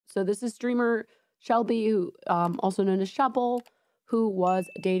So this is streamer Shelby, who also known as Shubble, who was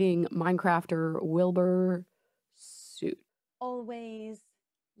dating Minecrafter Wilbur Soot. Always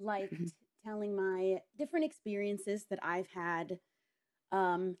liked telling my different experiences that I've had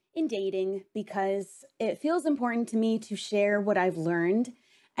in dating, because it feels important to me to share what I've learned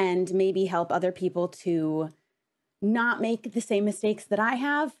and maybe help other people to not make the same mistakes that I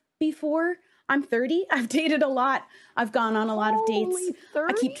have before. I'm 30. I've dated a lot. I've gone on a lot of dates.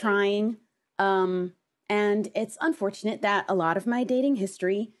 30? I keep trying. And it's unfortunate that a lot of my dating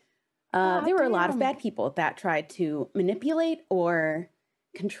history, there were a lot of bad people that tried to manipulate or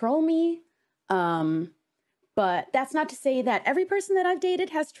control me. But that's not to say that every person that I've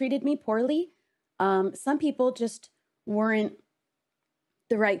dated has treated me poorly. Some people just weren't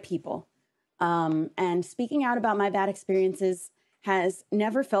the right people. And speaking out about my bad experiences has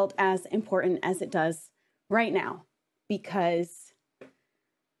never felt as important as it does right now, because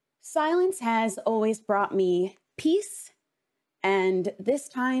silence has always brought me peace. And this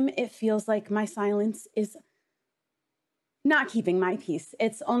time it feels like my silence is not keeping my peace.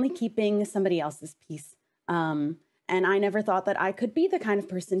 It's only keeping somebody else's peace. And I never thought that I could be the kind of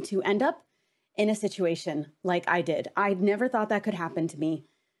person to end up in a situation like I did. I never thought that could happen to me.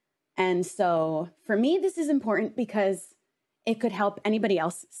 And so for me, this is important because it could help anybody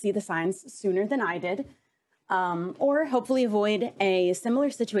else see the signs sooner than I did, or hopefully avoid a similar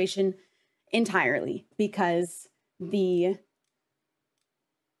situation entirely, because the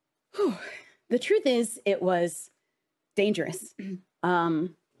truth is, it was dangerous.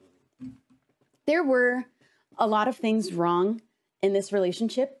 There were a lot of things wrong in this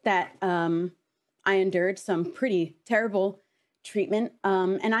relationship that I endured some pretty terrible treatment.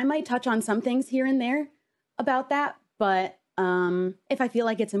 And I might touch on some things here and there about that, but if I feel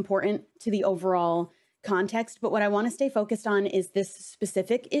like it's important to the overall context. But what I want to stay focused on is this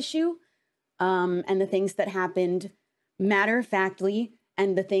specific issue, and the things that happened matter-of-factly,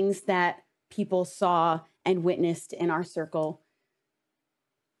 and the things that people saw and witnessed in our circle.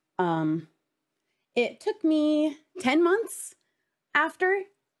 It took me 10 months after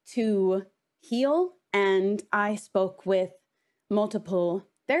to heal, and I spoke with multiple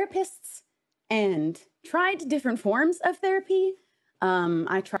therapists and tried different forms of therapy.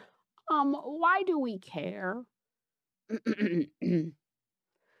 I tried. Why do we care?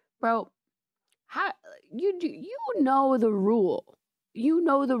 Bro, how you know the rule. You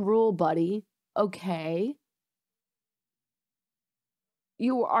know the rule, buddy. Okay.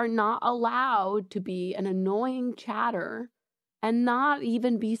 You are not allowed to be an annoying chatter and not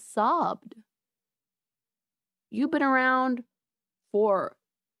even be subbed. You've been around for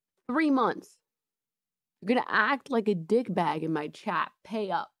 3 months. You're gonna act like a dickbag in my chat.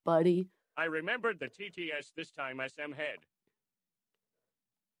 Pay up, buddy. I remembered the TTS this time, SM head.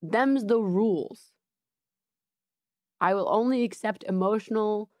 Them's the rules. I will only accept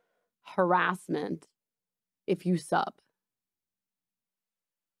emotional harassment if you sub.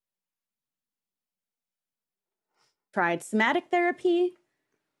 Tried somatic therapy.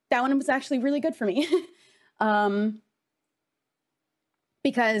 That one was actually really good for me.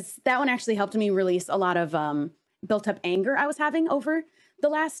 Because that one actually helped me release a lot of built up anger I was having over the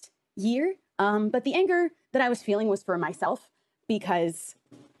last year. But the anger that I was feeling was for myself, because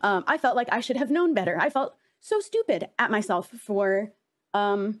I felt like I should have known better. I felt so stupid at myself for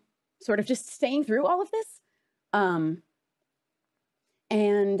sort of just staying through all of this.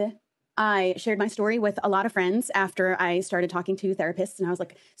 And I shared my story with a lot of friends after I started talking to therapists, and I was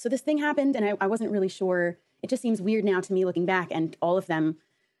like, so this thing happened, and I wasn't really sure. It just seems weird now to me looking back, and all of them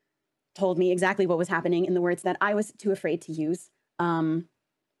told me exactly what was happening in the words that I was too afraid to use.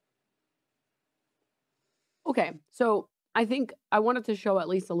 Okay, so I think I wanted to show at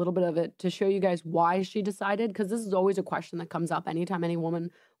least a little bit of it to show you guys why she decided, because this is always a question that comes up anytime any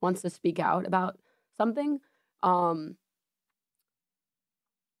woman wants to speak out about something.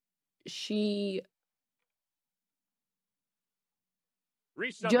 She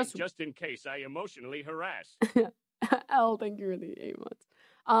just in case I emotionally harassed. L, thank you for the 8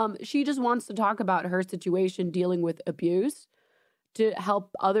 months. She just wants to talk about her situation dealing with abuse to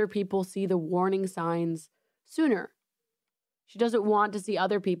help other people see the warning signs sooner. She doesn't want to see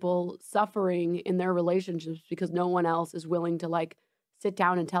other people suffering in their relationships because no one else is willing to like sit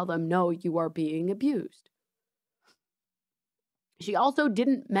down and tell them, no, you are being abused. She also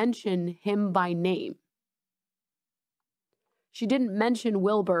didn't mention him by name. She didn't mention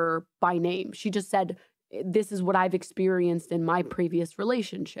Wilbur by name. She just said, this is what I've experienced in my previous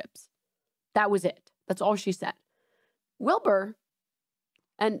relationships. That was it. That's all she said. Wilbur,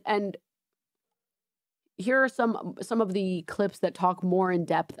 and here are some of the clips that talk more in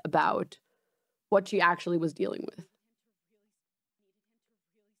depth about what she actually was dealing with.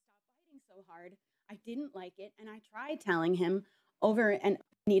 So hard. I didn't like it, and I tried telling him over and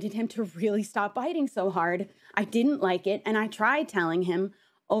needed him to really stop biting so hard. I didn't like it, and I tried telling him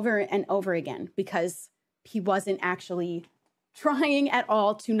over and over again because he wasn't actually trying at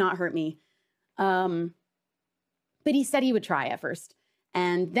all to not hurt me. But he said he would try at first.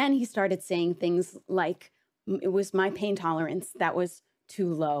 And then he started saying things like, it was my pain tolerance that was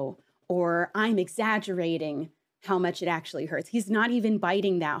too low, or I'm exaggerating how much it actually hurts. He's not even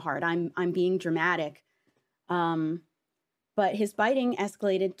biting that hard. I'm being dramatic. But his biting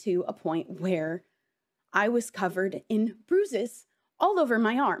escalated to a point where I was covered in bruises all over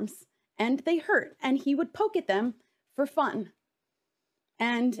my arms, and they hurt, and he would poke at them for fun.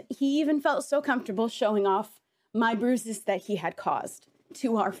 And he even felt so comfortable showing off my bruises that he had caused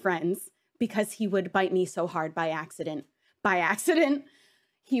to our friends because he would bite me so hard by accident. By accident,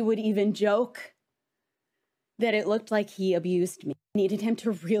 he would even joke that it looked like he abused me. I needed him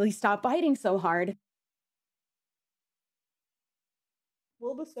to really stop biting so hard.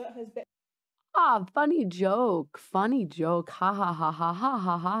 Wilbur Soot has been... Ah, funny joke. Funny joke. Ha ha ha ha ha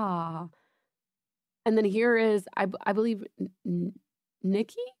ha ha. And then here is, I believe,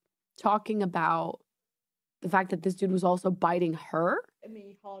 Nikki talking about the fact that this dude was also biting her.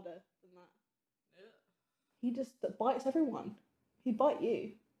 me harder than that. Yeah. He just bites everyone. He'd bite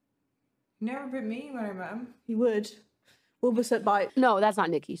you. Never bit me when I met him. He would. Wilbur Soot bite. No, that's not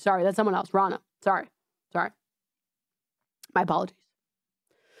Nikki. Sorry, that's someone else. Rana. Sorry. My apologies.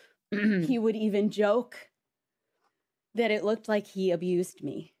 He would even joke that it looked like he abused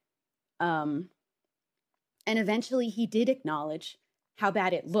me. And eventually he did acknowledge how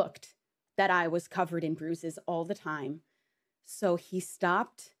bad it looked that I was covered in bruises all the time. So he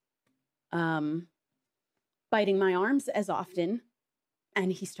stopped biting my arms as often,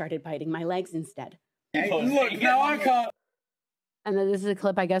 and he started biting my legs instead. Look, now I can't. And then this is a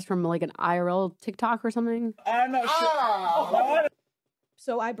clip, I guess, from like an IRL TikTok or something. I'm not sure.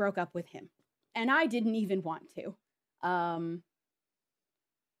 So I broke up with him, and I didn't even want to,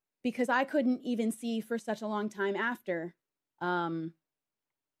 because I couldn't even see for such a long time after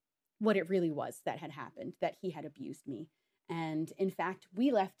what it really was that had happened, that he had abused me. And in fact,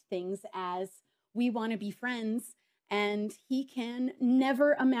 we left things as we want to be friends, and he can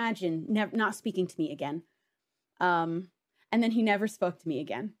never imagine not speaking to me again. And then he never spoke to me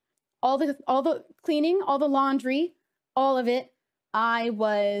again. All the cleaning, all the laundry, all of it, I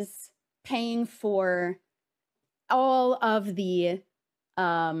was paying for all of the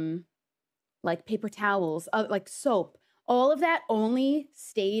like paper towels, like soap. All of that only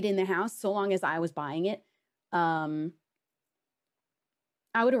stayed in the house so long as I was buying it. I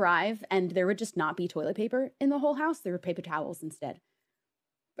would arrive and there would just not be toilet paper in the whole house. There were paper towels instead.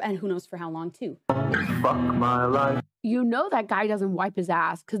 And who knows for how long too. Fuck my life. You know that guy doesn't wipe his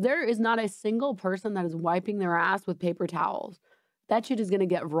ass because there is not a single person that is wiping their ass with paper towels. That shit is going to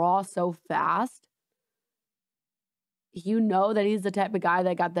get raw so fast. You know that he's the type of guy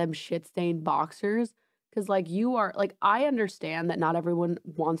that got them shit-stained boxers. Because, like, you are, like, I understand that not everyone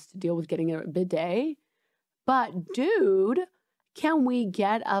wants to deal with getting a bidet. But, dude, can we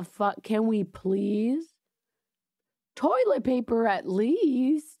get can we please? Toilet paper at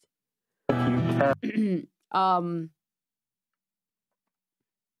least.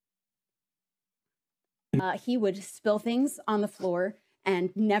 He would spill things on the floor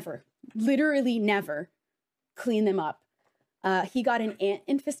and never, literally never, clean them up. He got an ant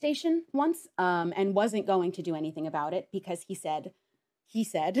infestation once and wasn't going to do anything about it because he said,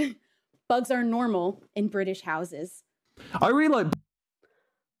 bugs are normal in British houses. I really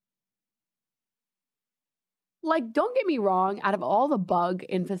like, don't get me wrong, out of all the bug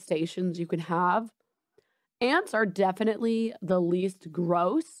infestations you can have, ants are definitely the least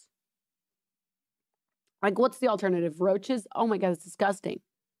gross. Like, what's the alternative? Roaches? Oh my God, it's disgusting.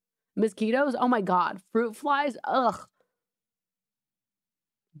 Mosquitoes? Oh my God. Fruit flies? Ugh.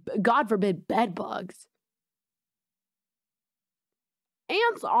 God forbid, bed bugs.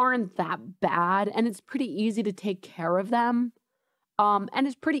 Ants aren't that bad, and it's pretty easy to take care of them. And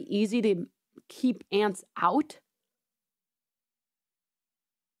it's pretty easy to keep ants out.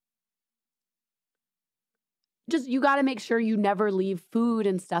 Just, you got to make sure you never leave food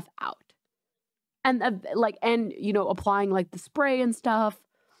and stuff out. And you know, applying like the spray and stuff.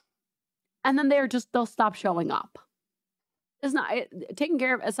 And then they'll stop showing up. It's not taking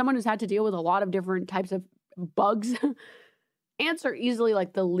care of, as someone who's had to deal with a lot of different types of bugs, ants are easily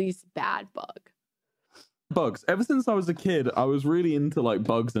like the least bad bug. Bugs. Ever since I was a kid, I was really into like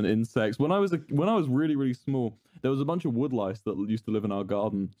bugs and insects. When I was really small, there was a bunch of wood lice that used to live in our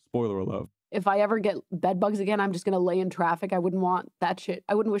garden. Spoiler alert. If I ever get bed bugs again, I'm just gonna lay in traffic. I wouldn't want that shit.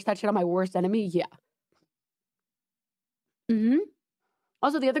 I wouldn't wish that shit on my worst enemy. Yeah.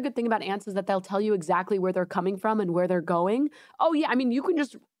 Also, the other good thing about ants is that they'll tell you exactly where they're coming from and where they're going. Oh yeah, I mean, you can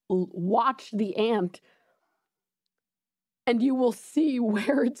just watch the ant and you will see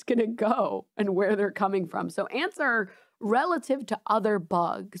where it's gonna go and where they're coming from. So ants are, relative to other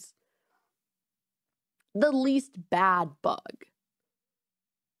bugs, the least bad bug.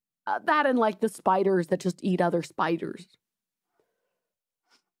 That and like the spiders that just eat other spiders.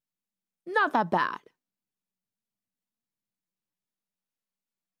 Not that bad.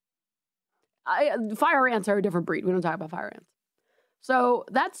 Fire ants are a different breed. We don't talk about fire ants. So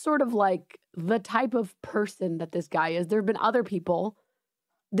that's sort of like the type of person that this guy is. There have been other people.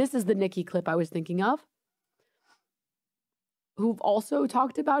 This is the Nikki clip I was thinking of, who've also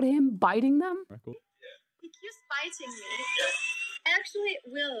talked about him biting them. He keeps biting me. Actually,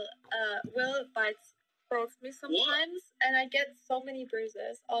 Will bites me sometimes, and I get so many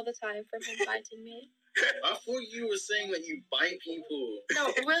bruises all the time from him biting me. I thought you were saying that you bite people.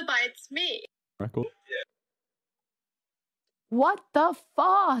 No, Will bites me. What the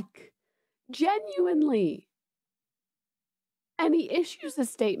fuck? Genuinely. And he issues a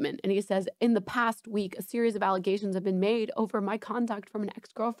statement and he says, in the past week, a series of allegations have been made over my conduct from an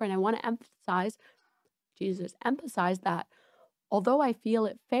ex-girlfriend. I want to emphasize that although I feel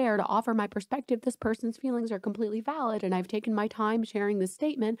it fair to offer my perspective, this person's feelings are completely valid, and I've taken my time sharing this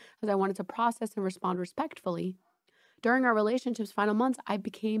statement as I wanted to process and respond respectfully. During our relationship's final months, I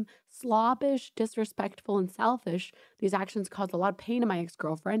became slobbish, disrespectful, and selfish. These actions caused a lot of pain to my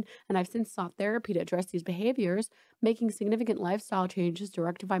ex-girlfriend, and I've since sought therapy to address these behaviors, making significant lifestyle changes to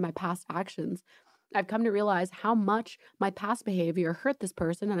rectify my past actions. I've come to realize how much my past behavior hurt this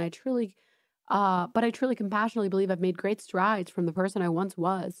person, and I truly compassionately believe I've made great strides from the person I once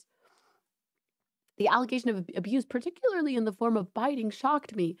was. The allegation of abuse, particularly in the form of biting,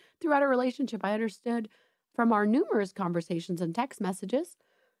 shocked me. Throughout our relationship, I understood from our numerous conversations and text messages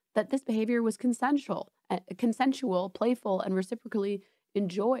that this behavior was consensual, playful, and reciprocally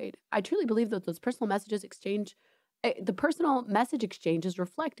enjoyed. I truly believe that the personal message exchanges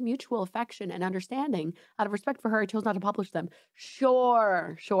reflect mutual affection and understanding. Out of respect for her, I chose not to publish them.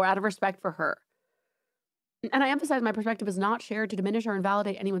 Sure, out of respect for her. And I emphasize my perspective is not shared to diminish or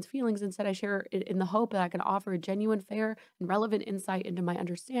invalidate anyone's feelings. Instead, I share it in the hope that I can offer a genuine, fair, and relevant insight into my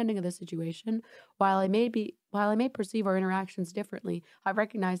understanding of the situation. While I may perceive our interactions differently, I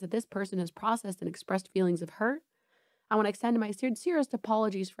recognize that this person has processed and expressed feelings of hurt. I want to extend my sincerest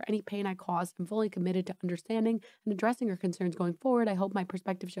apologies for any pain I caused. I'm fully committed to understanding and addressing her concerns going forward. I hope my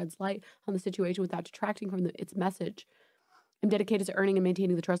perspective sheds light on the situation without detracting from its message. I'm dedicated to earning and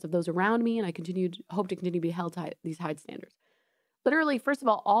maintaining the trust of those around me, and I hope to continue to be held to these high standards. Literally, first of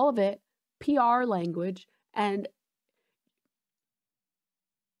all of it, PR language, and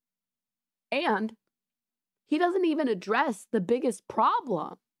he doesn't even address the biggest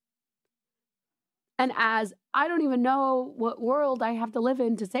problem. And as I don't even know what world I have to live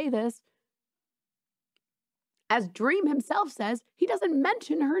in to say this, as Dream himself says, he doesn't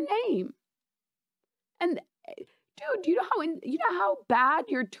mention her name. And dude, you know how bad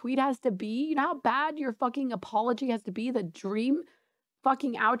your tweet has to be? You know how bad your fucking apology has to be that Dream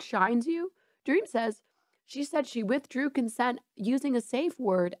fucking outshines you? Dream says, she said she withdrew consent using a safe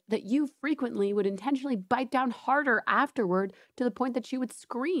word that you frequently would intentionally bite down harder afterward to the point that she would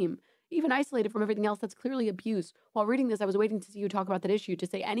scream. Even isolated from everything else, that's clearly abuse. While reading this, I was waiting to see you talk about that issue, to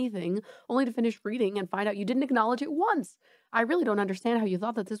say anything, only to finish reading and find out you didn't acknowledge it once. I really don't understand how you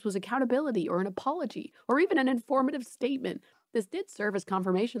thought that this was accountability or an apology or even an informative statement. This did serve as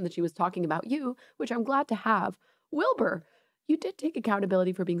confirmation that she was talking about you, which I'm glad to have. Wilbur, you did take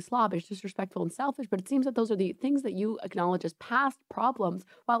accountability for being slobbish, disrespectful, and selfish, but it seems that those are the things that you acknowledge as past problems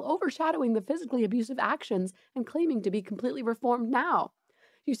while overshadowing the physically abusive actions and claiming to be completely reformed now.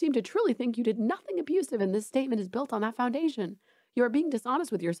 You seem to truly think you did nothing abusive, and this statement is built on that foundation. You are being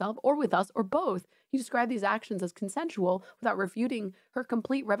dishonest with yourself or with us or both. You describe these actions as consensual without refuting her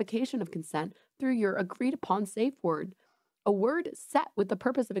complete revocation of consent through your agreed-upon safe word, a word set with the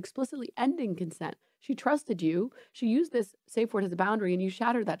purpose of explicitly ending consent. She trusted you. She used this safe word as a boundary, and you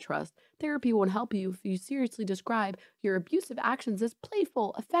shattered that trust. Therapy won't help you if you seriously describe your abusive actions as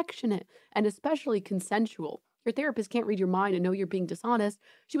playful, affectionate, and especially consensual. Your therapist can't read your mind and know you're being dishonest.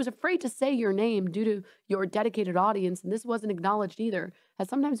 She was afraid to say your name due to your dedicated audience, and this wasn't acknowledged either. As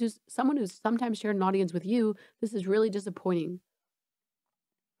someone who's sometimes shared an audience with you, this is really disappointing.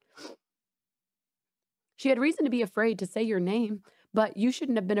 She had reason to be afraid to say your name, but you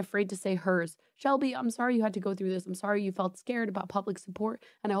shouldn't have been afraid to say hers. Shelby, I'm sorry you had to go through this. I'm sorry you felt scared about public support,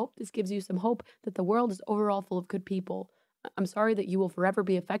 and I hope this gives you some hope that the world is overall full of good people. I'm sorry that you will forever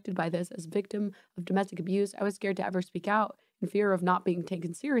be affected by this. As a victim of domestic abuse, I was scared to ever speak out in fear of not being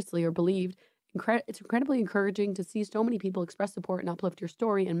taken seriously or believed. It's incredibly encouraging to see so many people express support and uplift your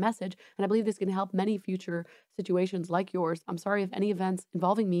story and message, and I believe this can help many future situations like yours. I'm sorry if any events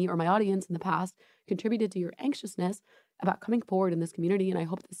involving me or my audience in the past contributed to your anxiousness about coming forward in this community, and I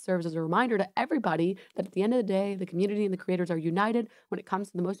hope this serves as a reminder to everybody that at the end of the day, the community and the creators are united when it comes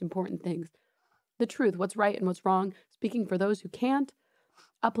to the most important things. The truth, what's right and what's wrong, speaking for those who can't,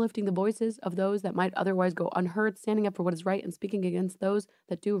 uplifting the voices of those that might otherwise go unheard, standing up for what is right and speaking against those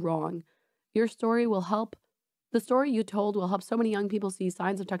that do wrong. Your story will help. The story you told will help so many young people see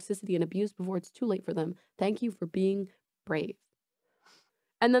signs of toxicity and abuse before it's too late for them. Thank you for being brave.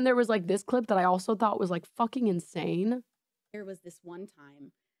 And then there was like this clip that I also thought was like fucking insane. There was this one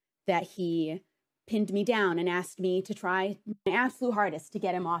time that he pinned me down and asked me to try my absolute hardest to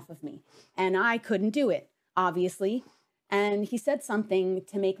get him off of me. And I couldn't do it, obviously. And he said something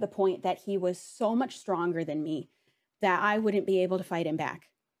to make the point that he was so much stronger than me that I wouldn't be able to fight him back.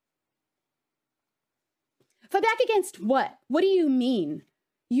 Fight back against what? What do you mean?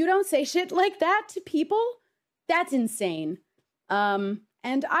 You don't say shit like that to people? That's insane. And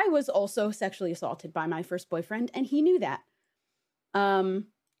I was also sexually assaulted by my first boyfriend, and he knew that.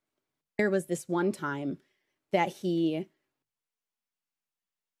 There was this one time that he...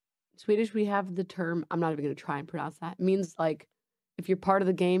 Swedish, we have the term, I'm not even going to try and pronounce that. It means like, if you're part of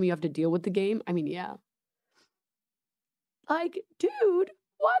the game, you have to deal with the game. I mean, yeah. Like, dude,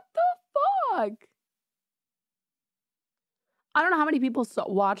 what the fuck? I don't know how many people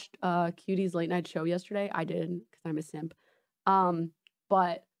watched Cutie's late night show yesterday. I did, because I'm a simp.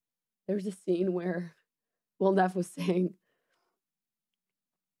 But there's a scene where Will Neff was saying,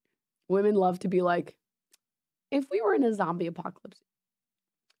 women love to be like, if we were in a zombie apocalypse,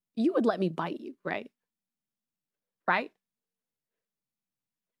 you would let me bite you, right? Right?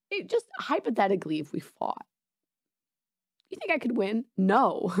 Just hypothetically, if we fought, you think I could win?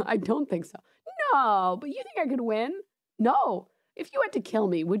 No, I don't think so. No, but you think I could win? No. If you had to kill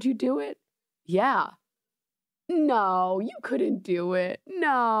me, would you do it? Yeah. No, you couldn't do it.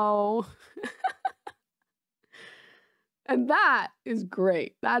 No. And that is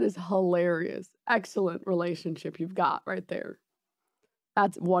great. That is hilarious. Excellent relationship you've got right there.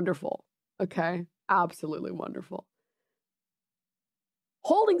 That's wonderful. Okay? Absolutely wonderful.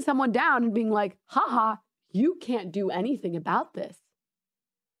 Holding someone down and being like, haha, you can't do anything about this.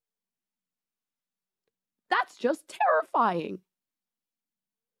 That's just terrifying.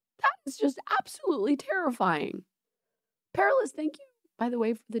 That is just absolutely terrifying. Perilous, thank you, by the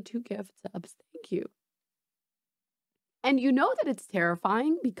way, for the 2 gift subs. Thank you. And you know that it's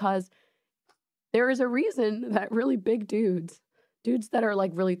terrifying because there is a reason that really big dudes that are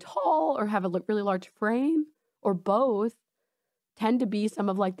like really tall or have a really large frame or both tend to be some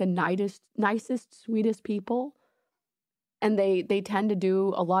of like the nicest, sweetest people. And they tend to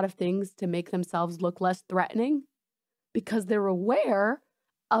do a lot of things to make themselves look less threatening because they're aware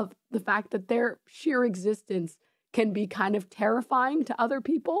of the fact that their sheer existence can be kind of terrifying to other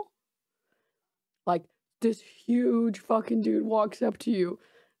people. Like, this huge fucking dude walks up to you.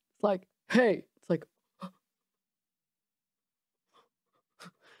 It's like, hey. It's like,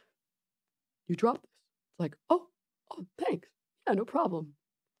 you dropped this. It's like, oh, thanks. Yeah, no problem.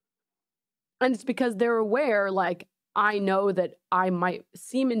 And it's because they're aware, like, I know that I might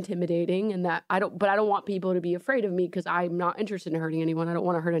seem intimidating and that I don't want people to be afraid of me because I'm not interested in hurting anyone. I don't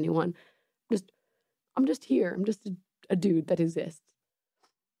want to hurt anyone. I'm just here. I'm just a dude that exists.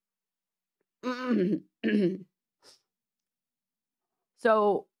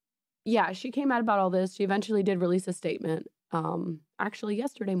 So, yeah, she came out about all this. She eventually did release a statement, actually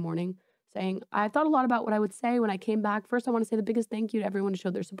yesterday morning, saying, I thought a lot about what I would say when I came back. First, I want to say the biggest thank you to everyone who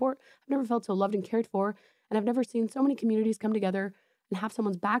showed their support. I've never felt so loved and cared for, and I've never seen so many communities come together and have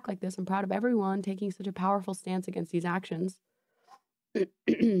someone's back like this. I'm proud of everyone taking such a powerful stance against these actions.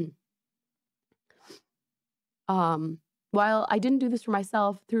 While I didn't do this for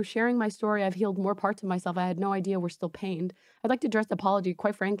myself, through sharing my story, I've healed more parts of myself I had no idea were still pained. I'd like to address the apology.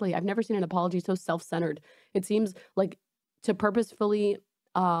 Quite frankly, I've never seen an apology so self-centered. It seems like to purposefully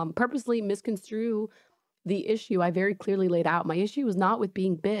misconstrue the issue I very clearly laid out. My issue was not with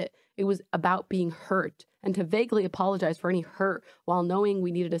being bit. It was about being hurt. And to vaguely apologize for any hurt while knowing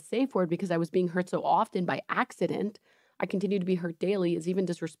we needed a safe word because I was being hurt so often by accident, I continue to be hurt daily, is even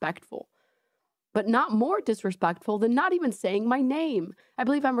disrespectful. but not more disrespectful than not even saying my name. I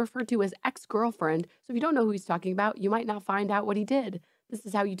believe I'm referred to as ex-girlfriend, so if you don't know who he's talking about, you might not find out what he did. This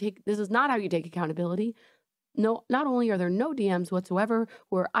is not how you take accountability. No, not only are there no DMs whatsoever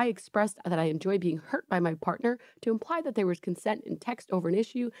where I expressed that I enjoy being hurt by my partner, to imply that there was consent in text over an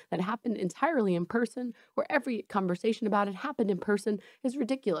issue that happened entirely in person, where every conversation about it happened in person, is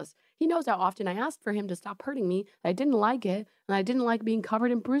ridiculous. He knows how often I asked for him to stop hurting me, that I didn't like it, and I didn't like being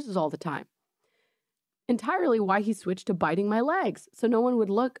covered in bruises all the time. Entirely why he switched to biting my legs, so no one would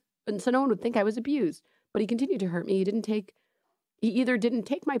think I was abused. But he continued to hurt me. He either didn't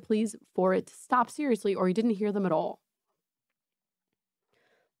take my pleas for it to stop seriously, or he didn't hear them at all.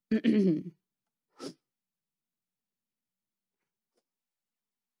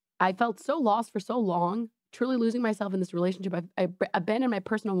 I felt so lost for so long, truly losing myself in this relationship. I abandoned my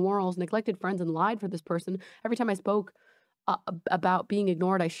personal morals, neglected friends, and lied for this person. Every time I spoke about being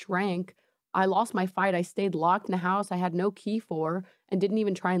ignored, I shrank. I lost my fight. I stayed locked in a house I had no key for and didn't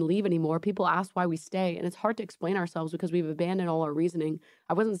even try and leave anymore. People asked why we stay, and it's hard to explain ourselves because we've abandoned all our reasoning.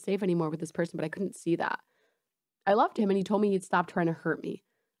 I wasn't safe anymore with this person, but I couldn't see that. I loved him, and he told me he'd stop trying to hurt me.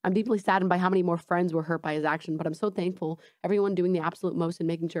 I'm deeply saddened by how many more friends were hurt by his action, but I'm so thankful everyone doing the absolute most and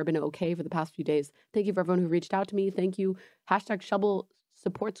making sure I've been okay for the past few days. Thank you for everyone who reached out to me. Thank you. #Shubble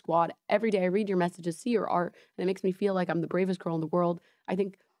support squad. Every day I read your messages, see your art, and it makes me feel like I'm the bravest girl in the world. I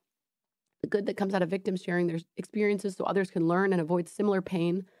think the good that comes out of victims sharing their experiences so others can learn and avoid similar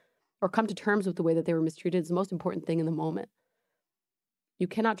pain or come to terms with the way that they were mistreated is the most important thing in the moment. You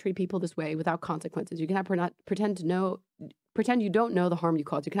cannot treat people this way without consequences. You cannot pretend you don't know the harm you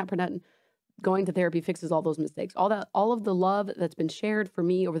caused. You cannot pretend going to therapy fixes all those mistakes. All of the love that's been shared for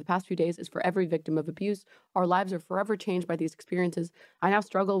me over the past few days is for every victim of abuse. Our lives are forever changed by these experiences. I now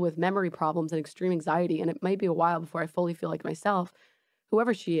struggle with memory problems and extreme anxiety, and it might be a while before I fully feel like myself,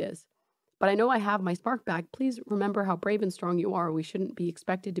 whoever she is. But I know I have my spark back. Please remember how brave and strong you are. We shouldn't be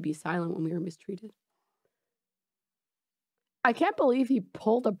expected to be silent when we are mistreated. I can't believe he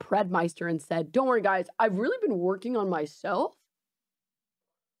pulled a Predmeister and said, don't worry, guys, I've really been working on myself.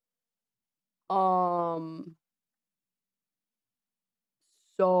 So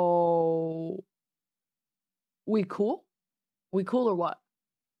we cool? We cool or what?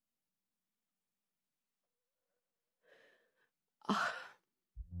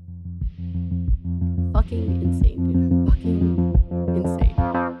 Fucking insane, dude. Fucking insane.